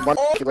it. Bro,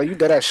 like, you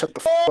dead ass shut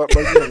the f up,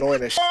 bro. You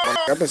annoying as shit.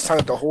 I've been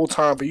silent the whole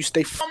time, but you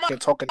stay fucking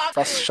talking.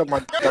 I shut my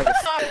down your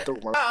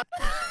throat, man.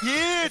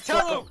 Yeah,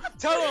 tell him.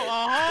 Shut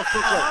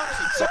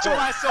your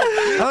ass up.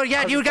 Oh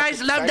yeah, you guys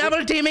love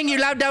double teaming. You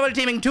love double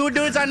teaming. 2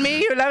 dudes on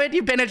me. You love it.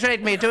 You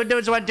penetrate me. 2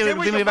 dudes want to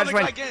give me best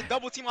friend.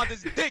 Double team on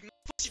this dick.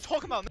 What you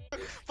talking about?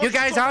 You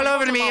guys all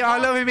over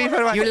me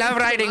for what? You love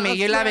riding me.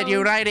 You love it.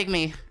 You riding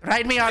me.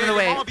 Ride me all the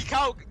way. Mama be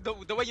cow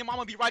the way your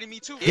mama be riding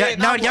me too. Yeah,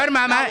 no, your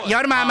mama.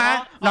 Your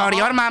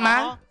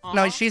mama.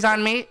 No, she's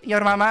on me.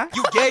 Your mama.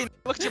 You gay.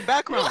 Look at your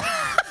background.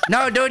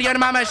 No, dude, your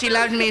mama, she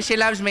loves me. She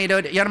loves me,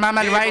 dude. Your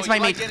mama rides my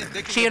meat.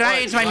 She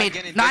rides my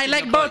meat. No, I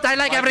like both. I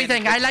like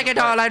everything. I like it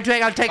all. I'll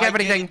take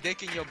everything.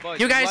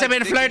 You guys have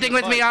been flirting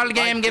with me all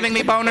game, giving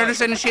me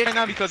boners and shit.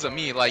 Not because of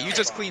me. Like, you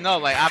just clean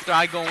up. Like, after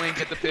I go in,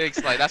 get the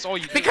pigs. Like, that's all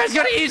you do. Because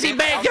you're easy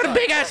bait. Your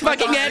big ass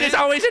fucking head is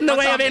always in the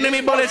way of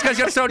enemy bullets because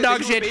you're so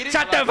dog shit.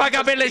 Shut the fuck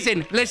up and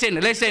listen.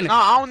 Listen. No,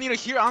 I don't need to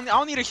hear. I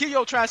don't need to hear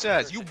your trash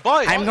ass. You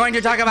butt. I'm going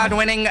to talk about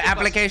winning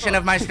application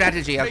of my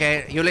strategy,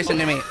 okay? You listen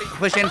to me.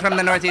 Push in from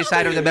the northeast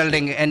side of the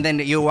building, and then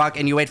you walk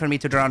and you wait for me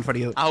to drown for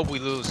you. I hope we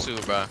lose too,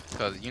 bro.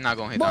 Because you're not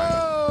going to hit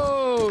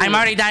diamond. I'm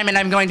already diamond.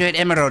 I'm going to hit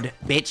emerald,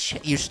 bitch.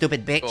 You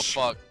stupid bitch.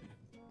 Oh, fuck.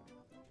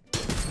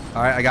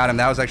 Alright, I got him.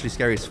 That was actually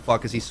scary as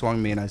fuck because he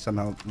swung me and I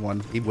somehow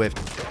won. He whiffed.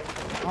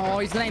 Oh,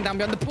 he's laying down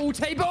behind the pool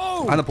table.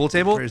 On the pool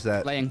table? Where is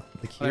that? Laying.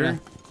 Like here?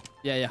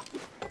 Yeah.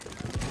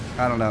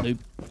 I don't know. Nope.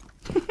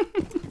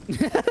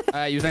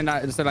 You was laying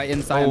down, so like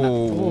inside.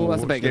 Oh,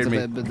 That's a bit. scared me.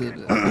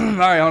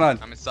 Alright, hold on.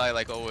 I'm inside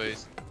like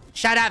always.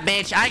 Shut up,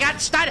 bitch. I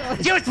got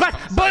stunned. You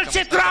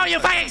bullshit throw, you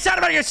fucking son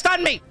of a... You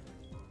stunned me.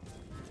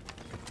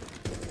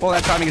 Oh,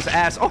 that timing is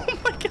ass. Oh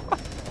my god.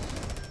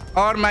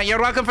 Oh my, you're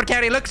welcome for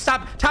carry. Look,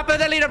 stop. Top of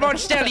the leaderboard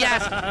still,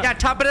 yes. Yeah,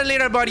 top of the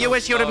leaderboard. You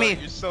wish you were me.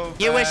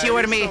 You wish you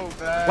were me.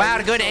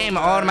 Wow, good aim.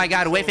 Oh my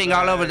god, whiffing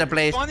all over the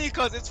place.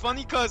 It's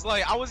funny cause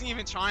like I wasn't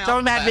even trying.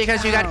 So mad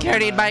because you got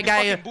carried by a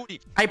guy.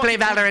 I play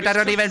Valorant. I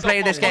don't even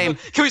play this game.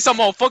 Kill me some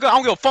motherfucker. I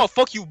don't give a fuck.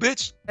 Fuck you,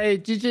 bitch. Hey,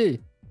 GG.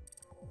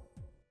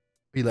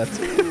 He left.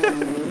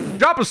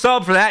 Drop a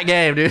sub for that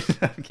game, dude.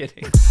 I'm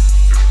kidding.